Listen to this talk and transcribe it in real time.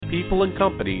people and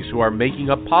companies who are making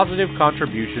a positive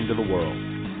contribution to the world.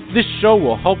 This show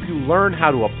will help you learn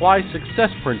how to apply success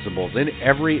principles in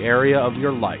every area of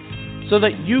your life so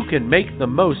that you can make the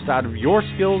most out of your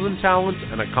skills and talents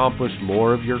and accomplish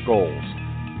more of your goals.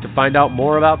 To find out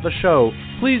more about the show,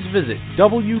 please visit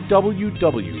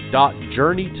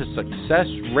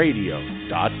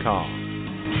www.journeytosuccessradio.com.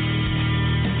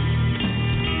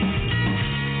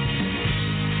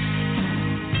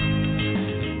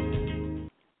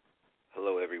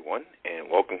 Hello, everyone,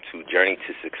 and welcome to Journey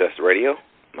to Success Radio.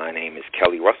 My name is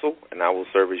Kelly Russell, and I will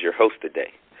serve as your host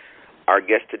today. Our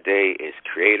guest today is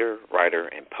creator, writer,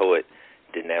 and poet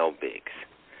Denele Biggs.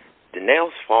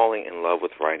 Denele's falling in love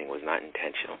with writing was not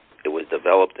intentional. It was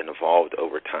developed and evolved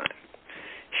over time.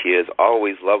 She has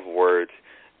always loved words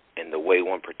and the way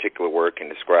one particular word can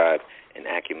describe an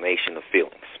accumulation of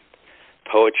feelings.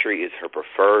 Poetry is her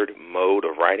preferred mode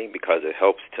of writing because it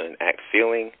helps to enact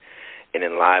feeling and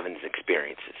enlivens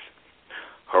experiences.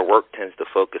 Her work tends to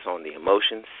focus on the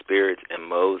emotions, spirits, and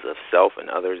modes of self and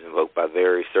others invoked by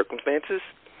various circumstances.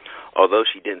 Although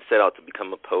she didn't set out to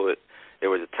become a poet, there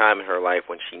was a time in her life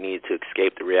when she needed to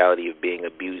escape the reality of being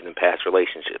abused in past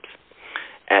relationships.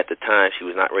 At the time, she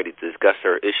was not ready to discuss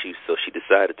her issues, so she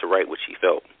decided to write what she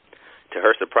felt. To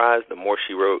her surprise, the more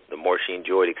she wrote, the more she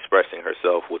enjoyed expressing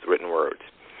herself with written words.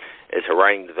 As her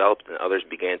writing developed and others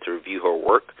began to review her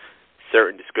work,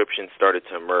 certain descriptions started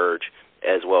to emerge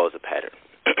as well as a pattern.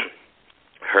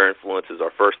 Her influences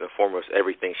are first and foremost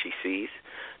everything she sees,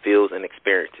 feels, and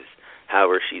experiences.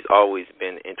 However, she's always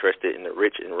been interested in the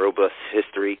rich and robust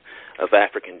history of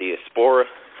African diaspora.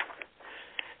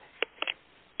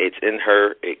 It's in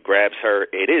her, it grabs her,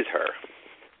 it is her.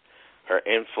 Her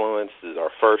influences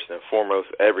are first and foremost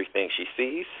everything she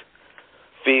sees,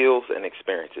 feels, and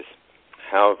experiences.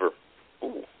 However,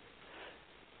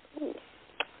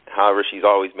 she's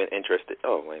always been interested.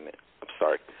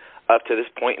 Up to this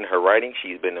point in her writing,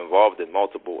 she's been involved in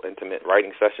multiple intimate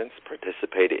writing sessions,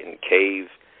 participated in Cave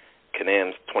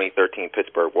Kanam's 2013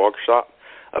 Pittsburgh workshop,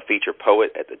 a featured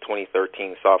poet at the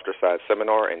 2013 Softer Side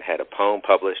Seminar, and had a poem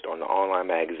published on the online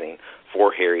magazine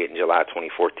For Harriet in July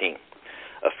 2014.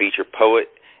 A featured poet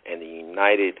in the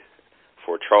United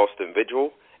for Charleston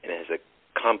Vigil, and has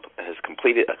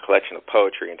completed a collection of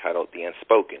poetry entitled The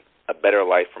Unspoken, A Better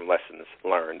Life from Lessons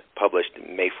Learned, published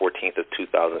May 14th of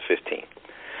 2015.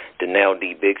 Denele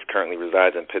D. Biggs currently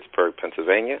resides in Pittsburgh,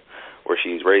 Pennsylvania, where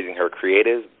she's raising her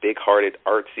creative, big-hearted,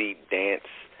 artsy, dance,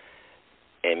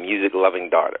 and music-loving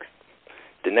daughter.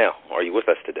 Denele, are you with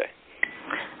us today?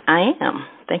 I am.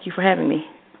 Thank you for having me.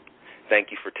 Thank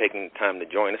you for taking the time to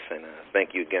join us, and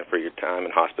thank you again for your time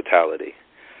and hospitality.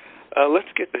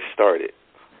 Let's get this started.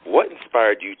 What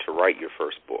inspired you to write your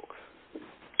first book?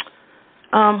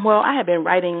 Well, I had been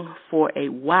writing for a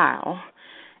while,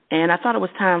 and I thought it was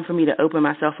time for me to open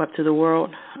myself up to the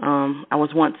world. I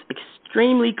was once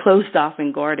extremely closed off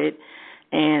and guarded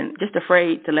and just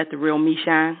afraid to let the real me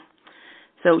shine.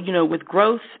 So, with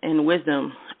growth and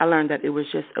wisdom, I learned that it was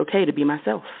just okay to be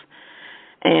myself.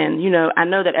 And, I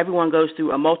know that everyone goes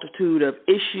through a multitude of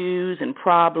issues and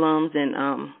problems,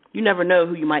 and you never know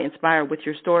who you might inspire with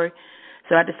your story.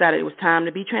 So I decided it was time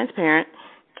to be transparent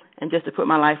and just to put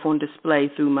my life on display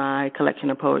through my collection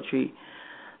of poetry.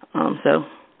 So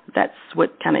that's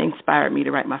what kind of inspired me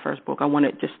to write my first book. I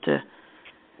wanted just to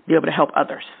be able to help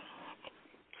others.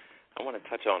 I want to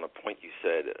touch on a point you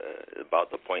said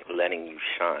about the point letting you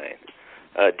shine.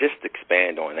 Just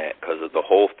expand on that, because of the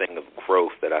whole thing of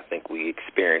growth that I think we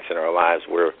experience in our lives,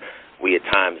 where we at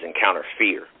times encounter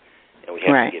fear, and we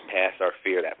have to get past our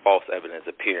fear, that false evidence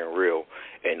appearing real,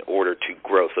 in order to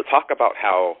grow. So talk about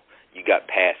how you got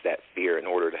past that fear in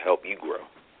order to help you grow.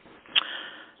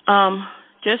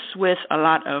 Just with a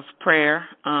lot of prayer,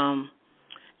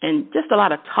 and just a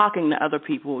lot of talking to other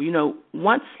people.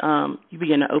 Once you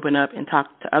begin to open up and talk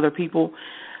to other people,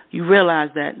 you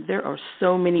realize that there are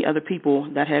so many other people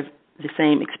that have the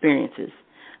same experiences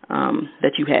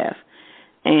that you have.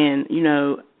 And,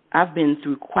 I've been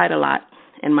through quite a lot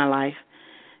in my life.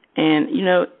 And,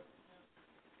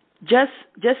 just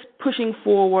pushing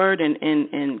forward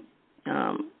and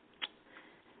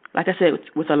like I said,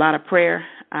 with a lot of prayer,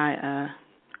 I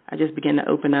just began to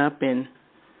open up, and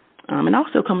it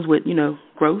also comes with,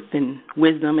 growth and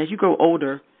wisdom. As you grow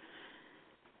older,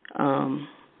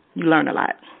 you learn a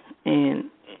lot, and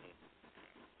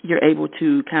you're able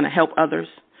to kind of help others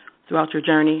throughout your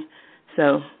journey.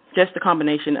 So just the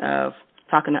combination of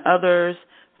talking to others,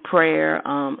 prayer,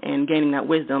 and gaining that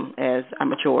wisdom as I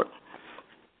matured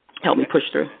helped me push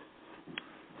through.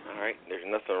 All right. There's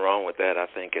nothing wrong with that. I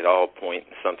think at all points,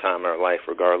 sometime in our life,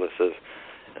 regardless of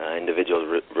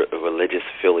individual's religious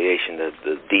affiliation,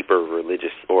 the deeper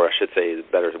religious, or I should say, the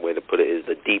better way to put it is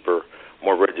the deeper,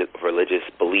 more religious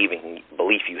belief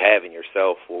you have in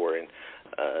yourself or in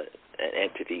an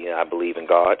entity. I believe in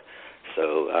God,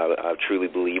 so I truly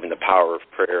believe in the power of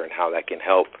prayer and how that can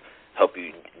help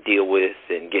you deal with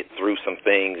and get through some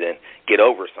things and get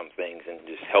over some things and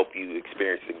just help you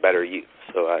experience a better you.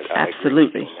 So I absolutely agree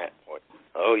with you on that point.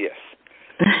 Oh yes.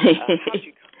 How'd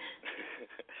you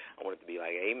I wanted to be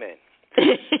like, amen.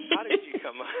 How did you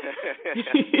come up?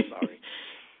 Sorry.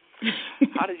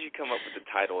 How did you come up with the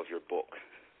title of your book?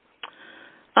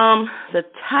 The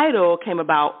title came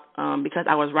about because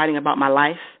I was writing about my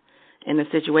life and the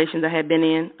situations I had been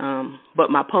in,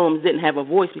 but my poems didn't have a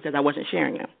voice because I wasn't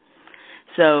sharing them.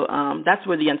 So that's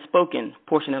where the Unspoken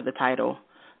portion of the title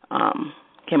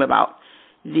came about.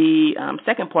 The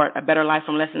second part, A Better Life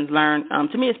from Lessons Learned,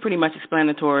 to me is pretty much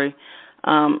explanatory.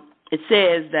 It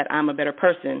says that I'm a better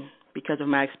person because of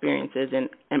my experiences and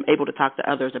am able to talk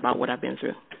to others about what I've been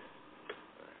through.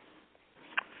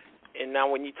 And now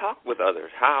when you talk with others,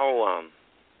 how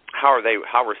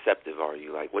receptive are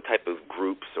you? Like, what type of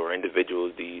groups or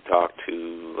individuals do you talk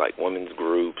to, like women's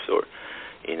groups or,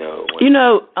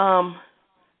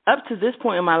 up to this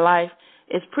point in my life,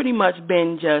 it's pretty much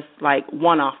been just like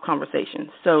one-off conversations.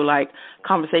 So like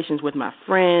conversations with my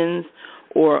friends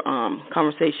or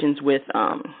conversations with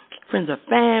friends of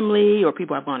family or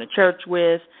people I've gone to church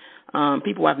with,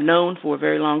 people I've known for a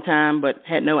very long time but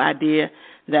had no idea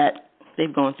that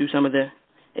they've gone through some of the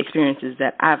experiences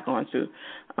that I've gone through.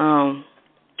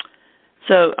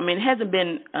 So, I mean, it hasn't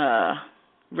been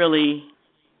really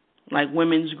like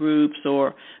women's groups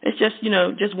or it's just,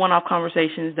 just one-off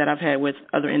conversations that I've had with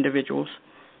other individuals.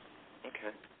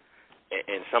 Okay.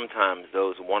 And sometimes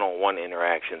those one-on-one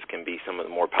interactions can be some of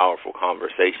the more powerful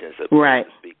conversations that right.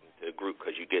 Speaking to a group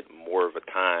because you get more of a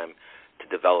time to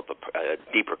develop a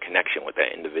deeper connection with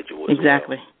that individual as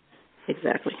exactly. well.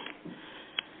 Exactly.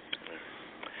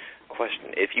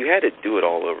 Question: if you had to do it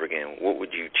all over again, what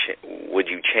would you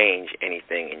change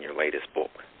anything in your latest book?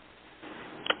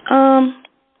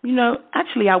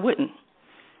 Actually, I wouldn't.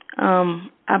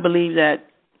 I believe that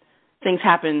things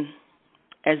happen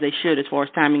as they should as far as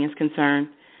timing is concerned.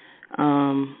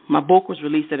 My book was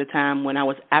released at a time when I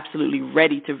was absolutely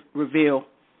ready to reveal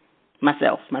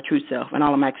myself, my true self, and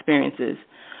all of my experiences.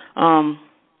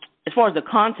 As far as the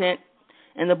content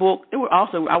in the book,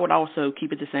 I would also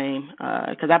keep it the same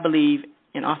because I believe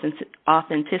in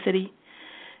authenticity,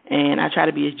 and I try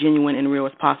to be as genuine and real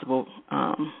as possible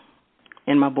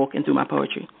in my book and through my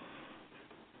poetry.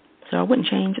 So I wouldn't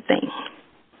change a thing.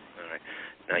 All right.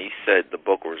 Now, you said the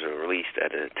book was released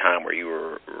at a time where you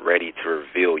were ready to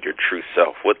reveal your true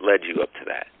self. What led you up to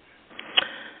that?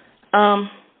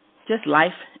 Just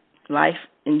life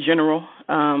in general.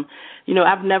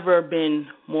 I've never been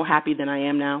more happy than I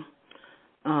am now.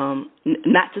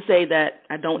 Not to say that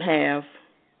I don't have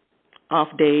off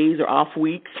days or off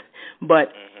weeks,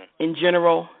 but in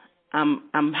general,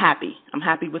 I'm happy. I'm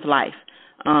happy with life.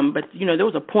 But there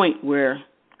was a point where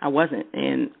I wasn't,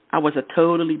 and I was a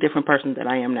totally different person than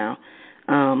I am now.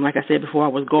 Like I said before, I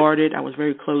was guarded. I was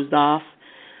very closed off.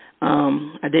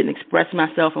 I didn't express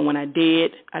myself, and when I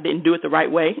did, I didn't do it the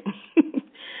right way.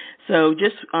 So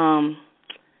just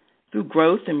through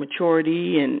growth and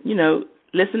maturity and,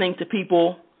 listening to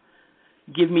people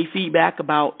give me feedback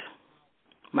about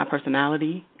my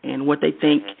personality and what they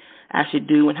think I should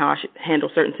do and how I should handle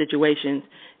certain situations,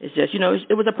 it's just,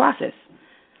 it was a process.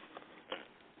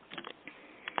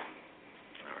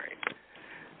 All right.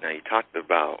 Now, you talked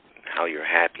about how you're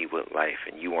happy with life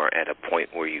and you weren't at a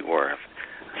point where you were.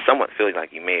 Somewhat feeling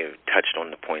like you may have touched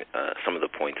on the point, some of the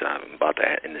points I'm about to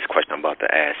add in this question I'm about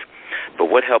to ask. But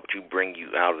what helped you bring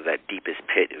you out of that deepest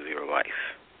pit of your life?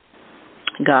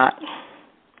 God.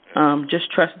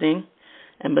 Just trusting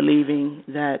and believing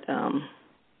that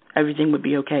everything would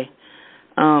be okay.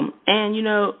 And,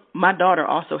 my daughter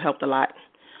also helped a lot.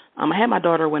 I had my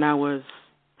daughter when I was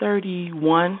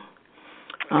 31.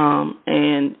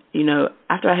 And,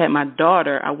 after I had my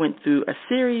daughter, I went through a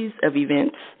series of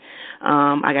events.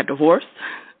 I got divorced.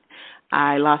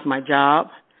 I lost my job.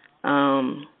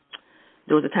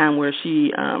 There was a time where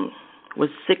she was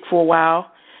sick for a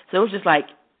while. So it was just like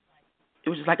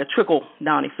a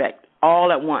trickle-down effect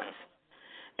all at once.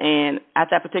 And at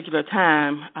that particular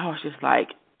time, I was just like,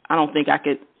 I don't think I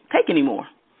could take anymore.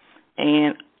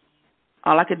 And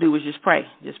all I could do was just pray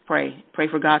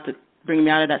for God to bring me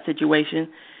out of that situation.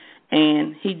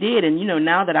 And he did. And,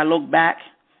 now that I look back,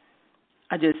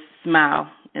 I just smile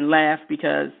and laugh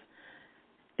because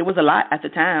it was a lot at the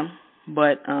time.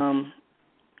 But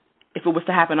if it was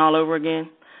to happen all over again,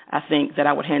 I think that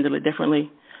I would handle it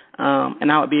differently.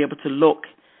 and I would be able to look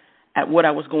at what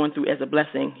I was going through as a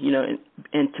blessing,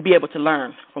 and to be able to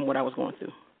learn from what I was going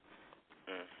through.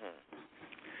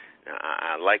 Now,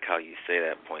 I like how you say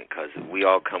that point, because we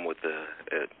all come with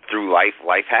through life.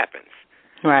 Life happens,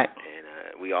 right?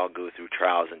 And we all go through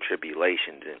trials and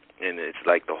tribulations, and it's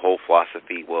like the whole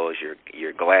philosophy. Well, is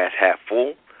your glass half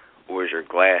full, or is your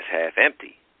glass half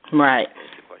empty? Right. And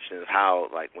it's a question of how,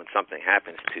 like, when something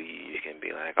happens to you, you can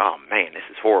be like, oh man, this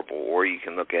is horrible, or you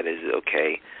can look at it as,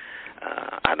 okay,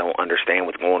 I don't understand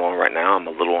what's going on right now. I'm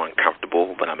a little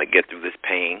uncomfortable, but I'm going to get through this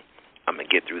pain. I'm going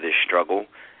to get through this struggle,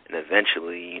 and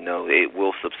eventually, it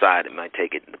will subside.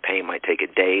 The pain might take a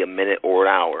day, a minute, or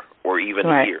an hour, or even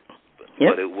a year,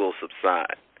 but it will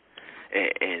subside.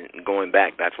 And going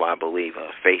back, that's why I believe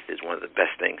faith is one of the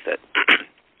best things that,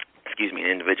 an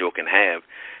individual can have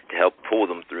to help pull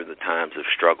them through the times of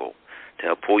struggle, to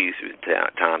help pull you through the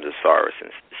times of sorrow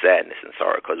and sadness and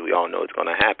sorrow, because we all know it's going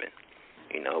to happen.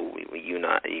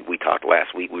 We talked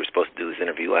last week. We were supposed to do this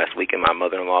interview last week, and my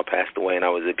mother-in-law passed away, and I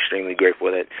was extremely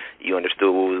grateful that you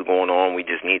understood what was going on. We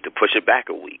just need to push it back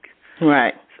a week.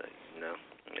 Right. So,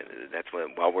 that's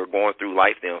while we're going through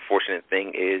life, the unfortunate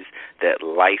thing is that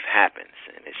life happens,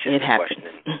 and it's just a question,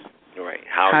 right?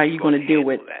 How are you going to deal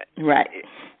with that? Right.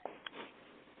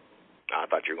 I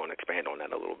thought you were going to expand on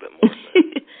that a little bit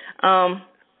more.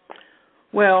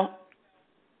 Well,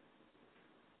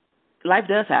 life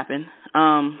does happen.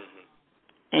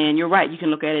 And you're right. You can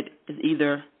look at it as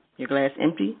either your glass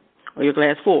empty or your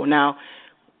glass full. Now,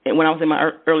 when I was in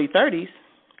my early 30s,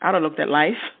 I would have looked at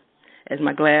life as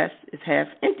my glass is half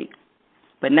empty.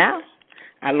 But now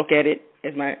I look at it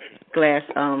as my glass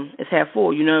is half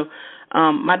full.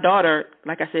 My daughter,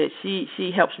 like I said,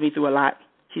 she helps me through a lot.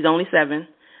 She's only 7,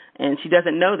 and she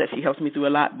doesn't know that she helps me through a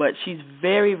lot, but she's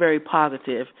very, very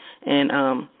positive, and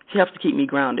she helps to keep me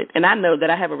grounded. And I know that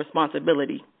I have a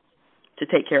responsibility to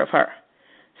take care of her.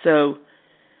 So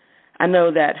I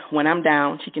know that when I'm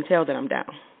down, she can tell that I'm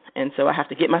down. And so I have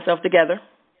to get myself together,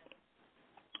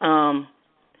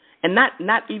 and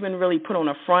not even really put on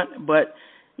a front, but,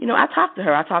 I talk to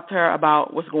her. I talk to her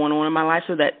about what's going on in my life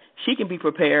so that she can be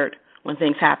prepared when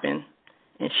things happen,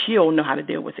 and she'll know how to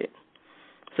deal with it.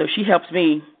 So she helps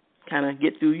me kind of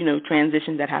get through,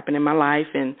 transitions that happen in my life,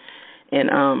 and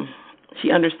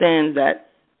she understands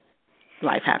that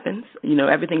life happens.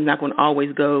 Everything's not going to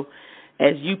always go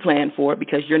as you plan for it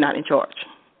because you're not in charge.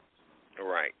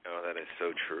 Right. Oh, that is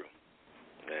so true.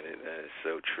 That is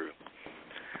so true.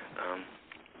 I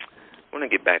want to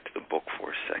get back to the book for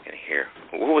a second here.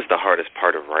 What was the hardest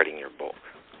part of writing your book?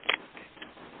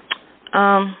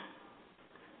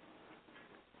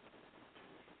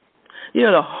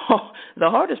 The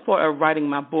hardest part of writing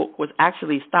my book was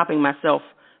actually stopping myself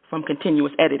from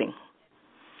continuous editing.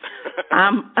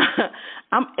 I'm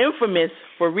infamous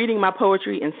for reading my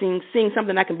poetry and seeing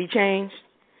something that can be changed,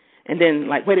 and then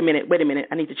like, wait a minute,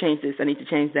 I need to change this, I need to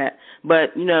change that.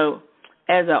 But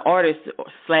as an artist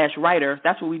 / writer,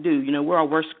 that's what we do. We're our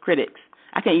worst critics.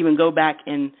 I can't even go back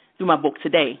and do my book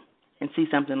today and see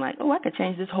something like, oh, I could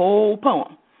change this whole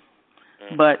poem.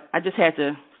 But I just had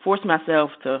to force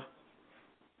myself to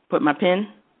put my pen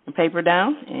and paper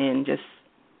down and just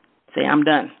say, I'm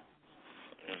done.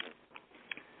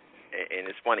 And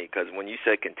it's funny because when you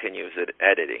said continuous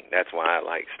editing, that's why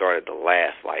I started to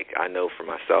laugh. I know for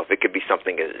myself, it could be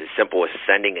something as simple as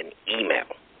sending an email.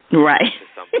 Right. To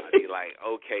somebody,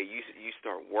 okay, you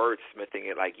start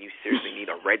wordsmithing it like you seriously need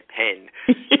a red pen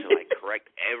to correct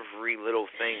every little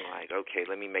thing. Okay,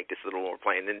 let me make this a little more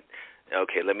plain. And then,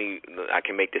 okay, I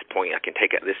can make this point. I can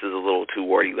take it. This is a little too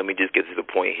wordy. Let me just get to the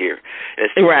point here. And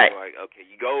it's right. Okay,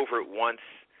 you go over it once,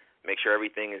 make sure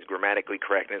everything is grammatically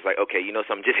correct, and it's okay,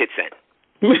 something, just hit send.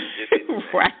 Just hit send.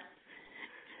 Right.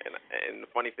 And the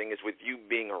funny thing is, with you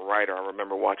being a writer, I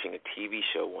remember watching a TV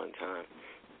show one time.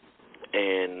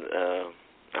 And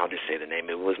I'll just say the name.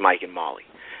 It was Mike and Molly.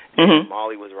 And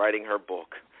Molly was writing her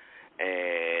book,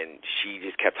 and she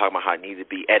just kept talking about how it needed to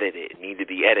be edited.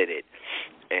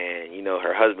 And,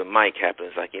 her husband, Mike,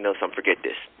 happens something, forget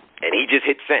this. And he just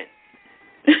hit send.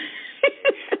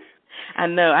 I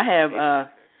know. I have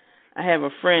a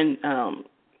friend,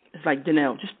 it's like,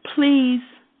 Denele, just please,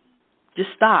 just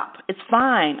stop. It's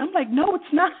fine. I'm like, no,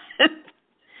 it's not.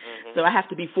 So I have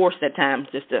to be forced at times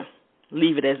just to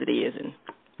leave it as it is and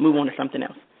move on to something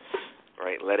else.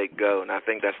 Right, let it go. And I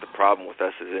think that's the problem with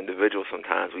us as individuals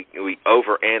sometimes. We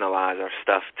overanalyze our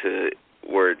stuff to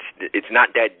where it's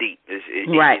not that deep.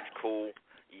 Right. It's cool.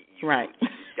 Right.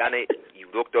 You've done it. You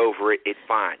looked over it. It's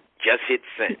fine. Just hit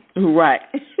send. Right.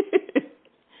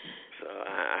 So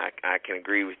I can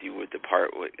agree with you with the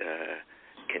part with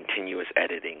continuous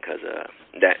editing because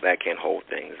that can hold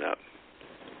things up.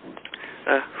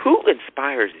 Who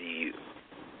inspires you?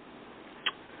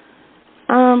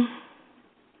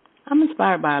 I'm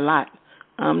inspired by a lot.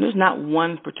 There's not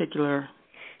one particular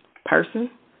person.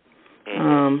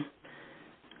 I'm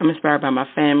inspired by my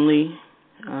family,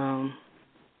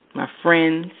 my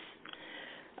friends.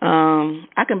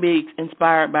 I can be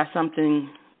inspired by something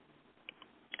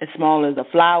as small as a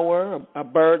flower, a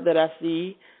bird that I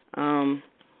see.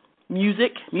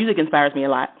 Music inspires me a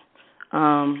lot.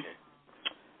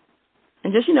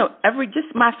 And just,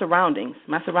 just my surroundings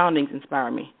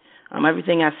inspire me.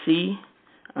 Everything I see,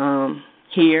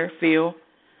 hear, feel,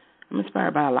 I'm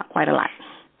inspired by quite a lot.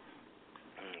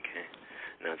 Okay.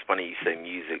 Now, it's funny you say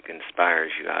music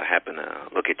inspires you. I happened to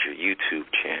look at your YouTube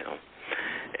channel,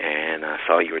 and I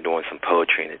saw you were doing some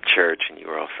poetry in the church, and you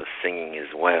were also singing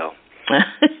as well. So,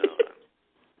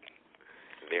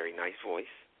 very nice voice.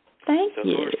 Thank you. So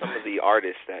who are some of the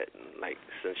artists that, like,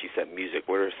 since you said music,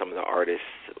 what are some of the artists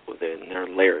within their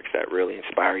lyrics that really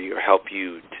inspire you or help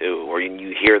you to, or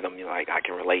you hear them, you're like, I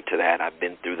can relate to that, I've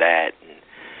been through that. And,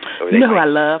 you know who I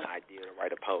love? An idea to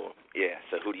write a poem. Yeah,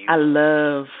 so who do you I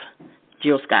love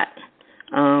Jill Scott.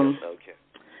 Okay.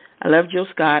 I love Jill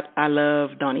Scott. I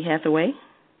love Donny Hathaway.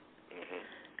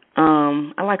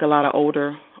 I like a lot of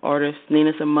older artists,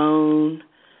 Nina Simone,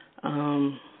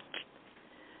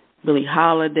 Billie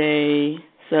Holiday.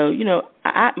 So,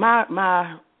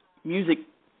 my music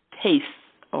tastes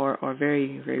are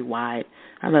very, very wide.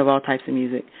 I love all types of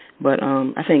music. But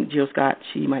I think Jill Scott,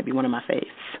 she might be one of my faves.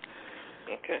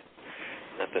 Okay.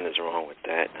 Nothing is wrong with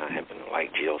that. I happen to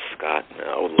like Jill Scott.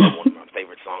 One of my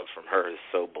favorite songs from her is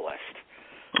So Blessed.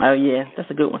 Oh, yeah. That's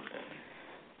a good one.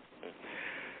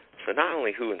 So not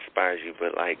only who inspires you,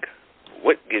 but, like,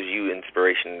 what gives you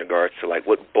inspiration in regards to, like,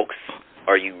 what books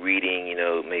are you reading,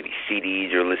 maybe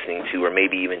CDs you're listening to, or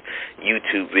maybe even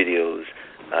YouTube videos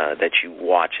that you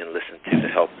watch and listen to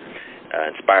help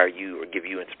inspire you or give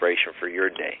you inspiration for your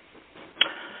day?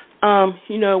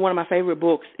 One of my favorite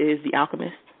books is The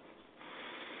Alchemist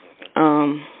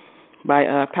by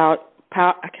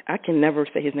I can never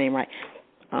say his name right.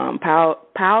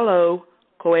 Paulo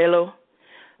Coelho.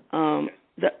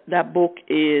 That book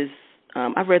is,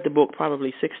 I've read the book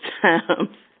probably 6 times.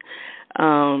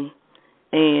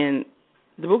 And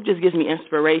the book just gives me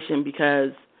inspiration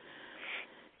because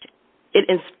it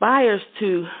inspires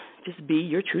to just be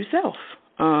your true self,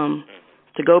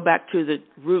 to go back to the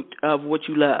root of what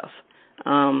you love.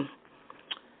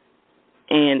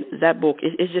 And that book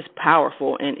is just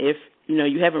powerful. And if,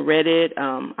 you haven't read it,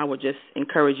 I would just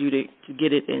encourage you to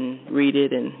get it and read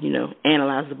it and,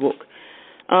 analyze the book.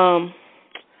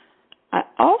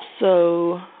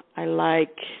 I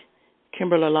like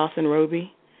Kimberly Lawson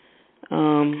Roby.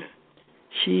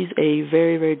 She's a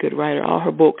very, very good writer. All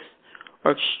her books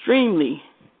are extremely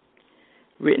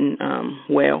written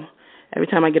well. Every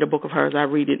time I get a book of hers, I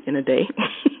read it in a day.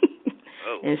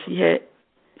 And she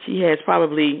has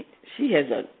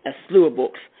a slew of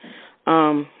books.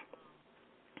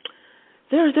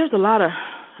 There's a lot of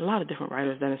different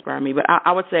writers that inspire me, but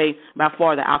I would say by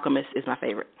far The Alchemist is my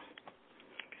favorite.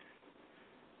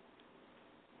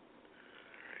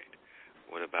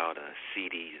 What about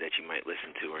CDs that you might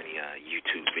listen to, or any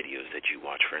YouTube videos that you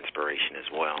watch for inspiration as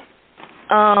well?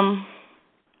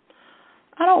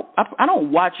 I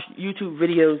don't watch YouTube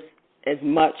videos as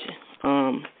much,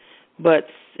 but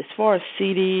as far as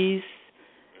CDs,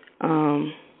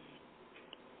 I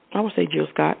would say Jill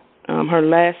Scott. Her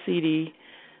last CD,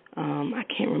 I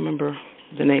can't remember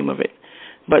the name of it,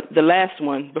 but the last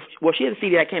one, she had a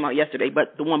CD that came out yesterday,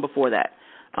 but the one before that,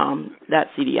 that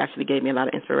CD actually gave me a lot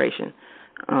of inspiration.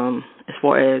 As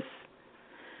far as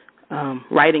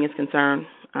writing is concerned,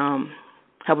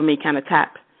 helping me kind of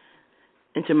tap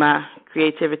into my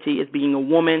creativity as being a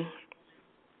woman,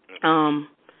 and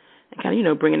kind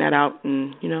of, bringing that out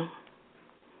and,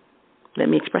 let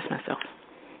me express myself.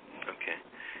 Okay.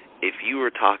 If you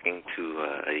were talking to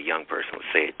a young person, let's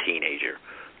say a teenager,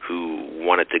 who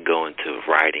wanted to go into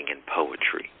writing and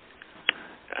poetry,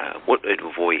 what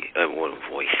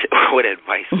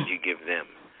advice would you give them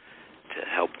to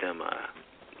help them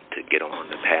to get on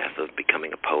the path of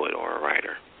becoming a poet or a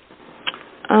writer?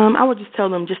 I would just tell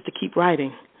them just to keep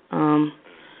writing.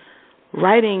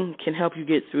 Writing can help you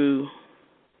get through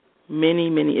many,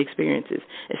 many experiences,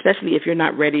 especially if you're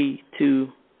not ready to,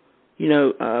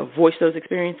 voice those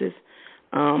experiences.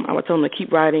 I would tell them to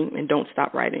keep writing and don't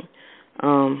stop writing.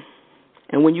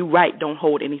 And when you write, don't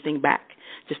hold anything back.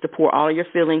 Just to pour all your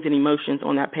feelings and emotions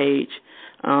on that page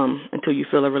until you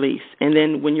feel a release. And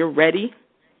then when you're ready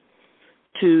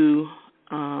to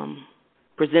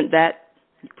present that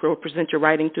present your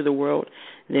writing to the world,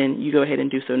 then you go ahead and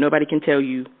do so. Nobody can tell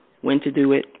you when to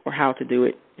do it or how to do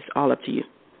it. It's all up to you.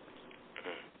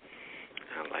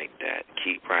 I like that.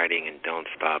 Keep writing and don't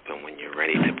stop, and when you're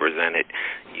ready to present it,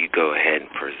 you go ahead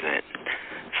and present.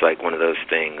 It's like one of those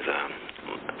things.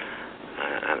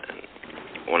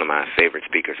 One of my favorite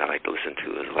speakers I like to listen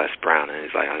to is Les Brown, and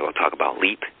he's like, I will talk about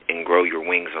leap and grow your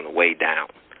wings on the way down.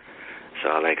 So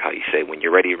I like how you say, when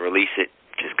you're ready to release it,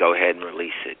 just go ahead and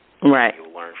release it. Right.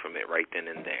 You'll learn from it right then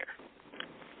and there.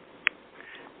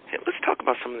 And let's talk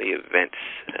about some of the events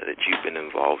that you've been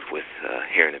involved with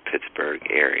here in the Pittsburgh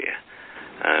area.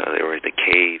 There was the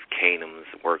Cave Canums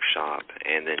workshop,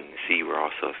 and then you were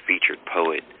also a featured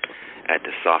poet at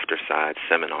the Softer Side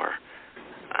seminar.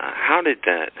 How did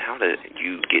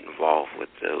you get involved with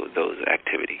those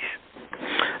activities?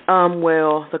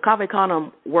 Well, the Cave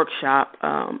Canum workshop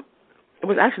it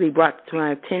was actually brought to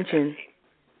my attention.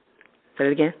 Say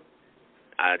it again.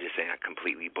 I just saying I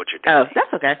completely butchered that. Oh,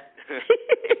 that's okay.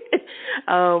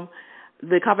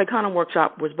 The Cave Canum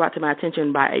workshop was brought to my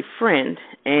attention by a friend,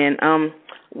 and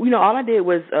all I did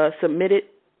was submitted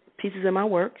pieces of my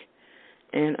work,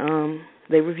 and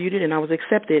they reviewed it, and I was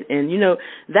accepted. And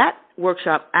that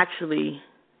workshop actually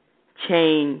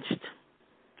changed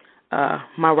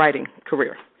my writing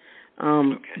career.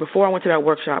 Okay. Before I went to that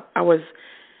workshop, I was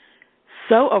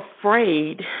so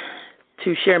afraid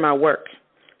to share my work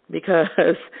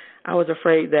because I was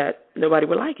afraid that nobody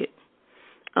would like it.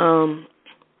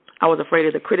 I was afraid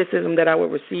of the criticism that I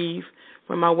would receive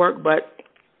from my work, but,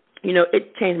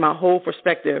 it changed my whole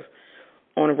perspective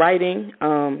on writing.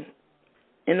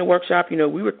 In the workshop,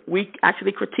 we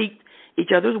actually critiqued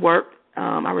each other's work.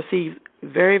 I received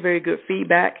very, very good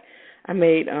feedback. I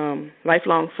made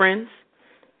lifelong friends.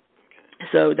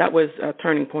 So that was a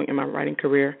turning point in my writing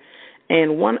career.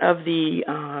 And one of the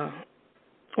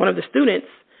students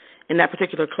in that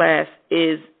particular class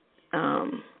is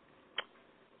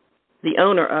the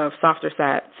owner of Softer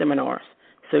Side Seminars.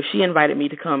 So she invited me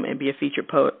to come and be a featured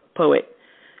poet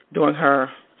during her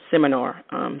seminar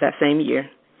that same year.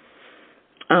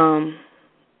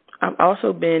 I've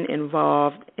also been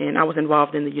involved, and I was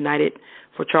involved in the United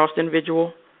for Charleston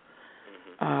Vigil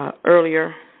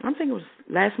earlier. I think it was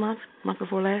last month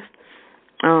before last.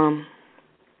 South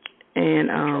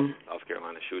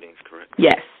Carolina shootings, correct?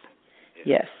 Yes.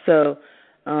 So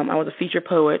I was a featured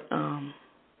poet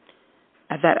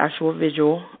at that actual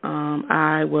vigil.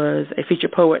 I was a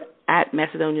featured poet at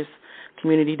Macedonia's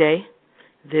Community Day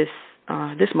this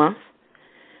month,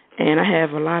 and I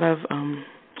have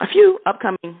a few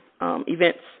upcoming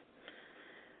events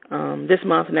this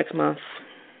month, next month,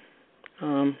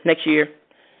 next year.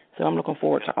 So I'm looking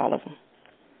forward to all of them.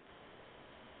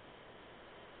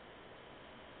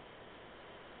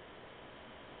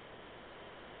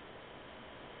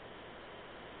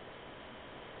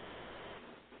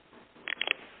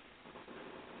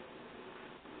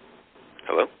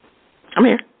 Hello? I'm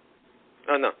here.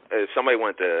 Oh, no. If somebody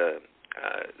wanted to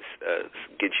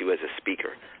get you as a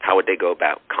speaker, how would they go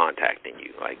about contacting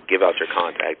you? Like, give out your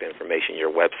contact information,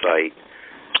 your website.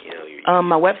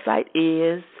 My website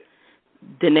is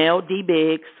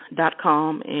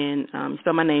DeneleDBiggs.com, and you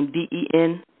spell my name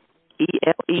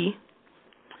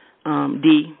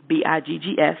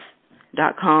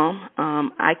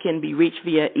DeneleDBiggs.com. I can be reached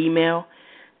via email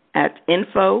at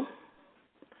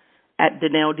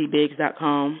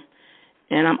info@DeneleDBiggs.com.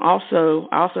 And I also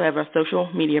have a social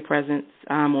media presence.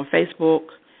 I'm on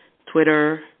Facebook,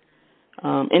 Twitter,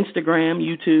 Instagram,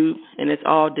 YouTube, and it's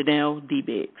all Denele D.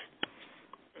 Biggs.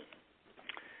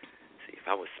 See, if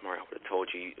I was smart, I would have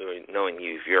told you, knowing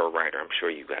you, if you're a writer, I'm sure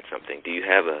you got something. Do you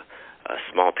have a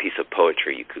small piece of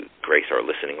poetry you could grace our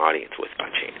listening audience with by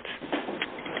chance?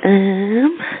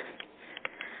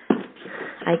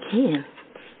 I can.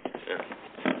 Yeah.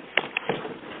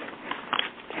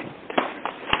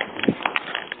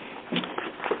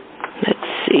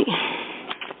 See.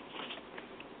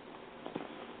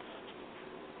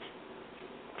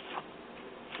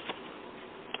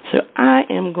 So I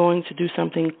am going to do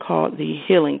something called the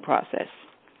healing process.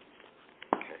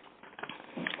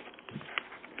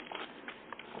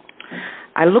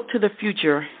 I look to the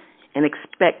future and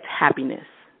expect happiness.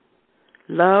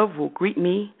 Love will greet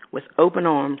me with open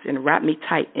arms and wrap me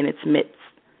tight in its midst.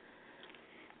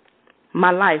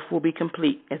 My life will be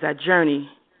complete as I journey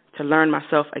to learn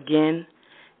myself again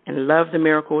and love the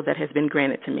miracle that has been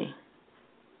granted to me.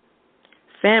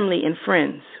 Family and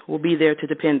friends will be there to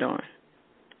depend on.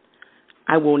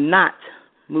 I will not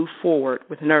move forward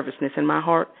with nervousness in my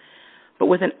heart, but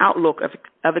with an outlook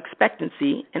of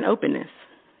expectancy and openness.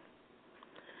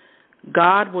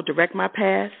 God will direct my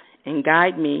path and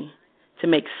guide me to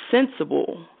make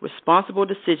sensible, responsible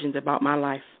decisions about my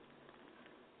life.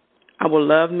 I will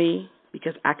love me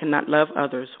because I cannot love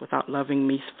others without loving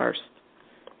me first.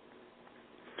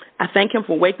 I thank him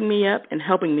for waking me up and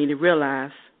helping me to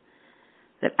realize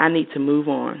that I need to move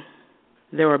on.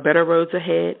 There are better roads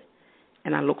ahead,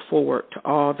 and I look forward to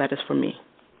all that is for me.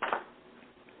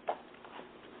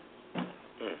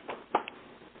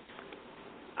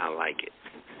 I like it.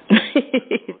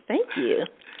 Thank you.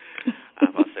 I was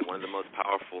about to say one of the most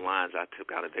powerful lines I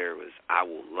took out of there was, "I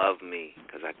will love me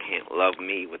because I can't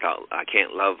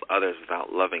love others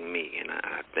without loving me," and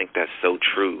I think that's so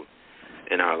true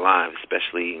in our lives,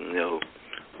 especially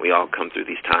we all come through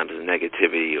these times of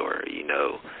negativity, or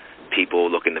people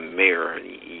look in the mirror and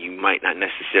you might not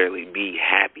necessarily be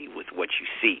happy with what you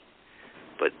see,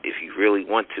 but if you really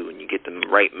want to and you get the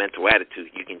right mental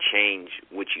attitude, you can change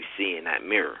what you see in that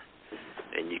mirror,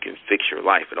 and you can fix your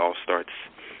life. It all starts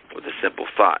with a simple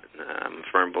thought. I'm a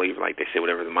firm believer, like they say,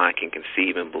 whatever the mind can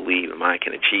conceive and believe, the mind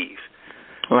can achieve.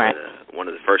 Right. One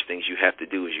of the first things you have to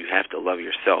do is you have to love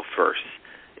yourself first.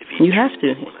 If you have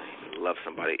to love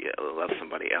somebody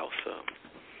else.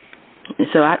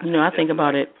 So I think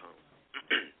about it.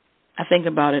 I think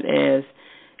about it as,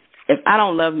 if I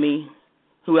don't love me,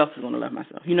 who else is going to love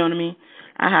myself? You know what I mean?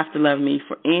 I have to love me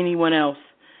for anyone else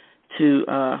to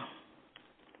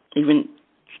even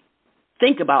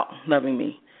think about loving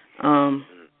me.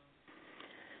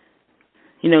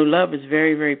 Love is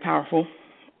very, very powerful,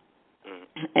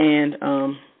 and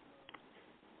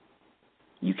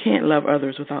you can't love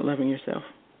others without loving yourself.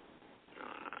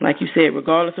 Like you said,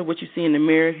 regardless of what you see in the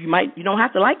mirror, you don't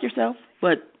have to like yourself,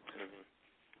 but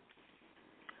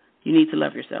you need to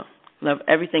love yourself. Love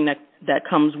everything that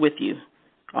comes with you,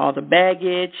 all the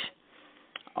baggage,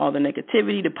 all the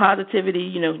negativity, the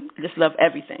positivity. Just love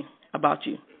everything about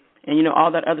you, and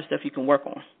all that other stuff you can work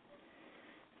on.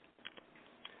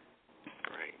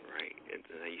 Right.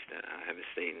 I have a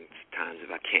statement times,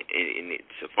 if I can't, and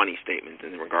it's a funny statement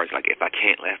in regards, like, if I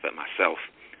can't laugh at myself,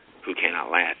 who can I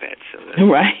laugh at? So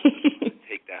right.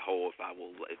 Take that whole,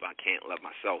 if I can't love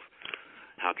myself,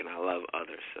 how can I love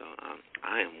others? So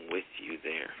I am with you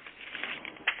there.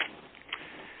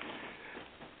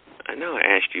 I know I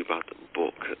asked you about the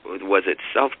book. Was it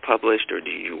self-published, or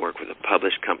did you work with a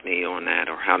published company on that,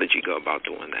 or how did you go about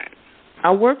doing that?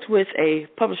 I worked with a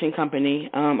publishing company.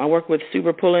 I worked with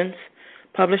Super Pullins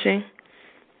Publishing.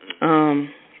 I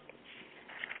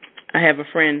have a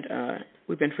friend.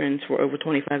 We've been friends for over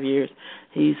 25 years.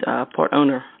 He's part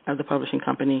owner of the publishing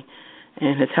company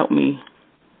and has helped me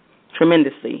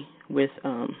tremendously with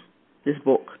this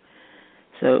book.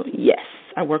 So, yes,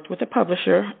 I worked with a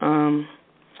publisher.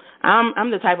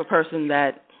 I'm the type of person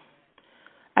that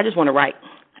I just want to write.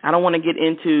 I don't want to get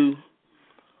into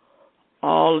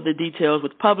all of the details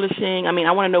with publishing. I mean,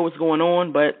 I want to know what's going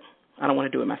on, but I don't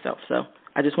want to do it myself. So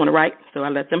I just want to write, so I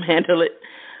let them handle it.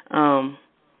 And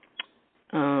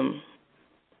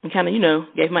kind of,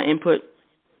 gave my input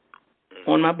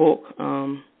on my book,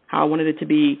 how I wanted it to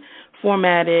be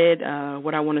formatted,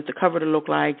 what I wanted the cover to look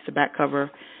like, the back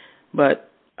cover. But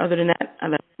other than that, I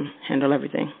let them handle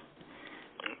everything.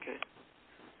 Okay.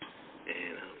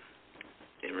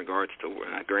 And in regards to,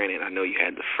 granted, I know you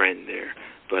had the friend there,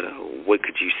 but what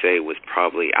could you say was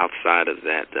probably outside of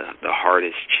that the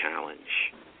hardest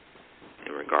challenge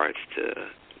in regards to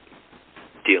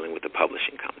dealing with the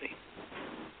publishing company?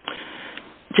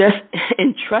 Just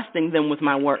entrusting them with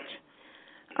my work.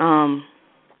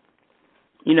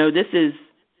 This is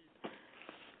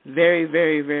very,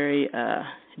 very, very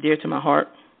dear to my heart,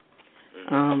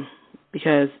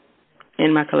 because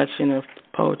in my collection of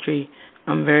poetry,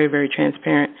 I'm very, very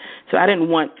transparent. So I didn't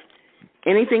want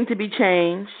anything to be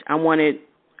changed. I wanted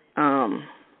my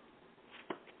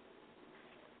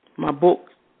book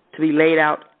to be laid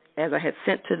out as I had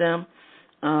sent to them.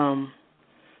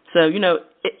 So,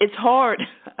 it's hard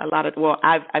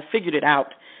I figured it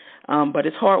out, but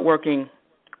it's hard working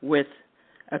with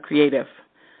a creative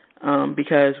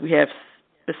because we have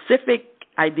specific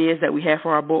ideas that we have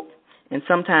for our book, and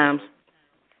sometimes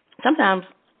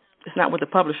it's not what the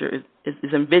publisher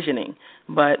is envisioning.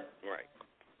 But right.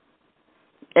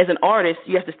 As an artist,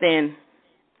 you have to stand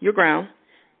your ground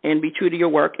and be true to your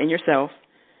work and yourself,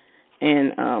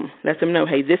 and let them know,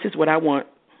 hey, this is what I want,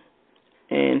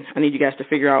 and I need you guys to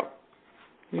figure out,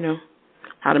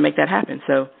 how to make that happen.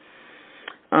 So,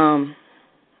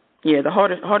 the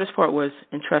hardest part was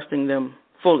entrusting them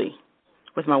fully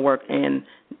with my work and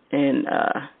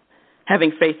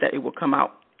having faith that it will come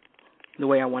out the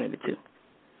way I wanted it to.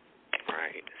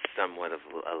 Right, somewhat of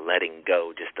a letting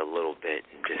go, just a little bit,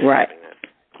 and just right.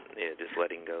 Just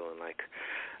letting go, and like,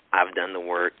 I've done the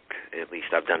work, at least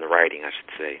I've done the writing, I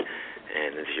should say,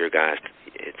 and it's your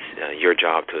your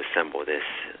job to assemble this.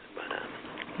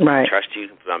 But right. I trust you.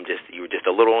 You were just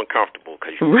a little uncomfortable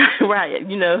because right.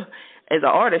 You know, as an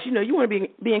artist, you know, you want to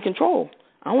be in control.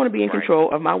 I want to be in control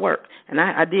of my work, and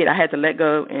I did. I had to let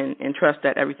go and trust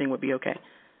that everything would be okay.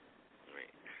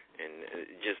 Right, and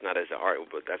just not as an art,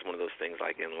 but that's one of those things.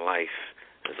 Like in life,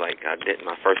 it's like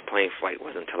my first plane flight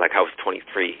wasn't until like I was 23.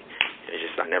 It's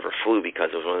just I never flew because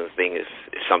it was one of the things.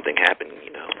 If something happened, you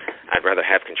know, I'd rather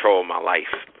have control of my life.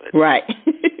 But right.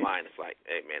 Flying, it's like,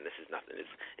 hey man, this is nothing.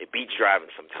 It beats driving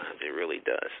sometimes. It really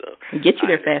does. So get you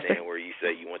there faster. Where you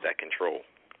say you want that control.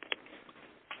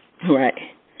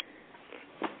 Right.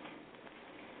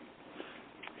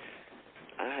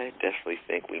 I definitely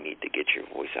think we need to get your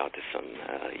voice out to some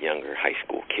younger high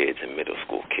school kids and middle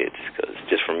school kids, because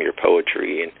just from your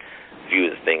poetry and a few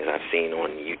of the things I've seen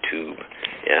on YouTube,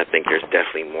 I think there's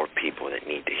definitely more people that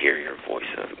need to hear your voice.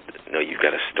 I know you've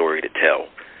got a story to tell,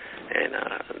 and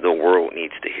the world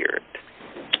needs to hear it.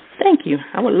 Thank you.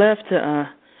 I would love to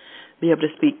be able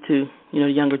to speak to, you know,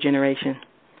 the younger generation.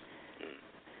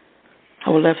 I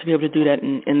would love to be able to do that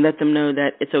and let them know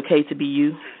that it's okay to be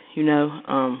you. You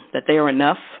know, that they are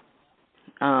enough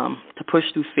to push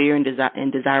through fear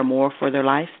and desire more for their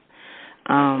life.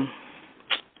 And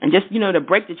just, you know, to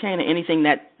break the chain of anything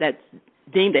that's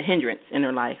deemed a hindrance in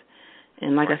their life.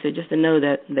 And like I said, just to know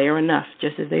that they are enough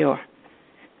just as they are.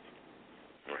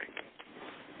 Right.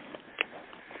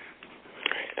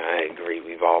 I agree.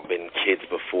 We've all been kids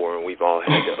before, and we've all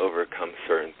had to overcome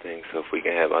certain things. So if we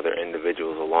can have other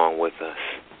individuals along with us.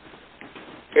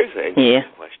 Here's an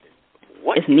interesting question.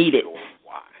 What it's needed.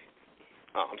 Why?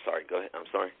 Oh, I'm sorry. Go ahead. I'm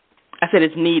sorry. I said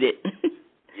it's needed.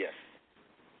 Yes.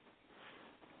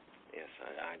 Yes,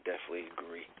 I definitely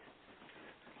agree.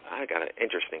 I got an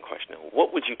interesting question.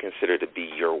 What would you consider to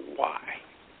be your why?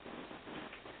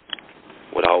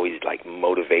 What always like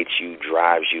motivates you,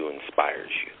 drives you,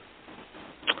 inspires you?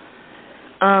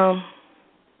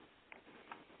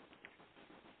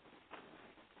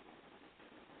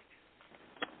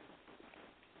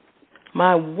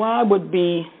 My why would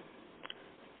be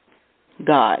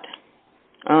God.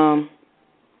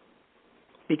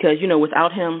 Because, you know,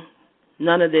 without him,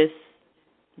 none of this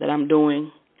that I'm doing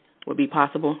would be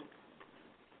possible.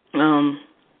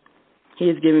 He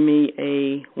has given me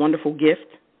a wonderful gift,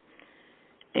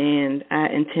 and I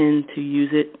intend to use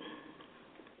it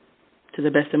to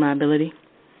the best of my ability.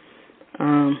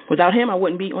 Without him, I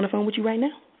wouldn't be on the phone with you right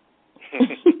now.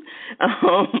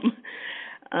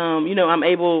 You know, I'm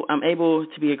able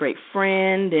to be a great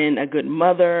friend and a good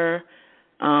mother,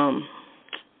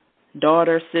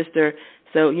 daughter, sister.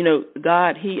 So, you know,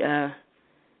 God, He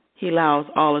allows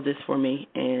all of this for me,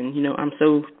 and you know, I'm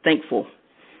so thankful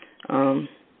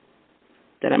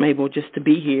that I'm able just to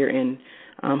be here and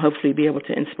hopefully be able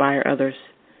to inspire others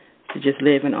to just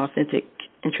live an authentic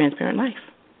and transparent life.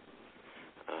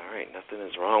 All right, nothing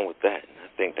is wrong with that. And I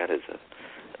think that is a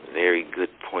very good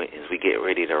point as we get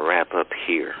ready to wrap up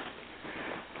here.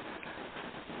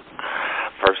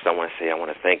 First, I want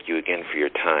to thank you again for your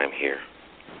time here.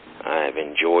 I've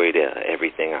enjoyed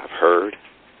everything I've heard.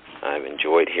 I've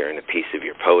enjoyed hearing a piece of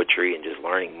your poetry and just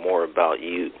learning more about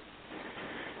you.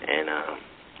 And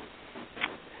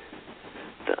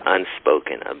the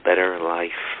Unspoken, A Better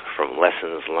Life from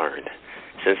Lessons Learned.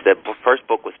 Since that first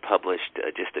book was published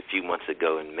just a few months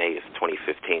ago in May of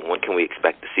 2015, when can we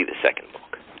expect to see the second book?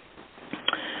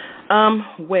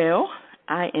 Well,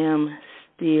 I am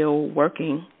still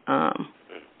working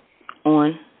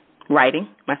on writing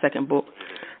my second book,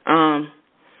 and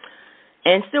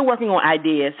still working on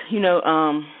ideas. You know,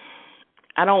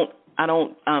 I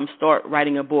don't start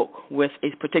writing a book with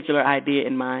a particular idea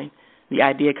in mind. The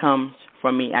idea comes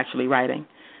from me actually writing.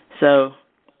 So,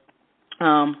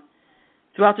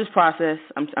 throughout this process,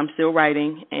 I'm still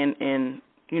writing and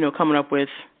you know, coming up with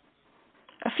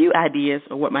a few ideas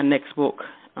of what my next book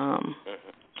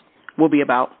will be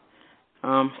about.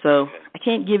 So I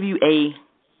can't give you a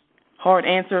hard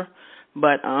answer,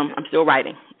 but I'm still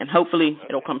writing, and hopefully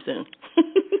it'll come soon.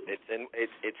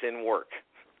 It's in work.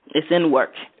 It's in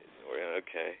work.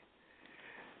 Okay.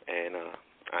 And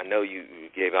I know you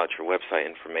gave out your website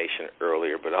information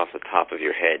earlier, but off the top of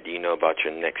your head, do you know about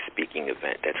your next speaking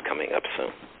event that's coming up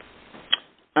soon?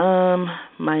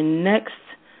 My next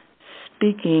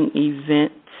speaking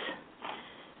event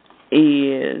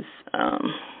is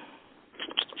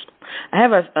I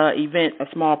have a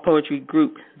small poetry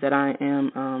group that I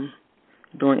am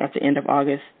doing at the end of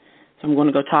August. So I'm going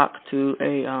to go talk to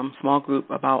a small group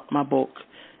about my book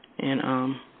and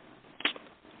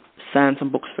sign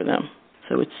some books for them.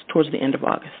 So it's towards the end of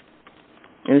August.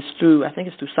 And I think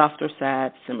it's through Softer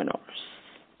Side Seminars.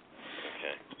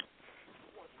 Okay.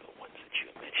 The ones that you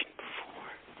mentioned before.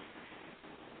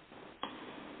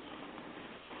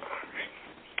 All right.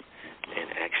 And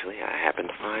actually, I happen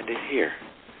to find it here.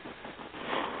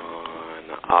 On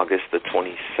August the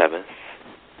 27th,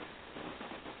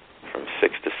 from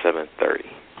 6 to 7:30.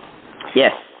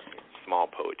 Yes. Small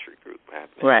poetry group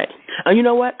happening. Right. You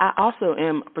know what? I also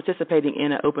am participating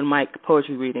in an open mic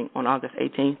poetry reading on August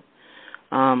 18th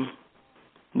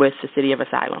with the City of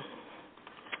Asylum.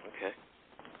 Okay.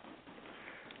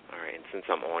 All right. And since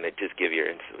I'm on it, just give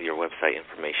your website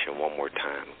information one more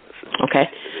time. Okay.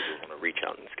 Individuals want to reach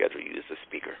out and schedule you as a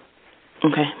speaker.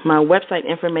 Okay. My website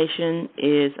information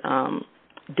is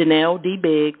Denele D.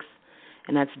 Biggs,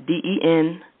 and that's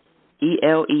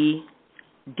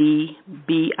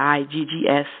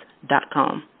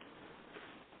DENELEDBIGGS.com.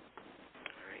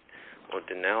 All right. Well,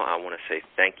 Denele, I want to say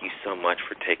thank you so much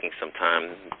for taking some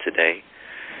time today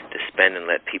to spend and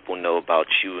let people know about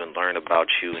you and learn about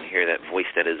you and hear that voice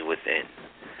that is within.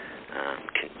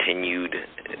 Continued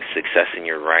success in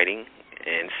your writing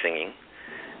and singing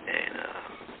and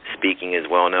speaking as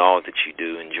well, and all that you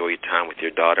do. Enjoy your time with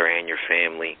your daughter and your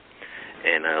family,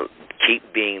 and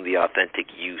keep being the authentic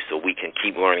you so we can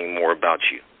keep learning more about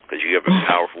you, because you have a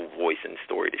powerful voice and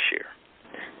story to share.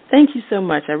 Thank you so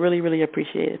much. I really, really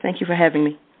appreciate it. Thank you for having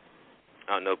me.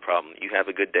 Oh, no problem. You have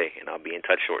a good day, and I'll be in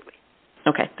touch shortly.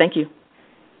 Okay. Thank you.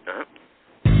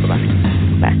 Bye-bye.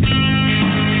 Bye.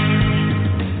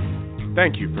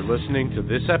 Thank you for listening to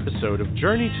this episode of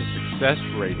Journey to Success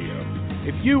Radio.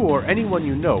 If you or anyone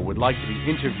you know would like to be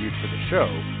interviewed for the show,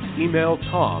 email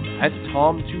Tom at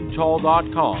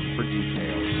tom2tall.com for details.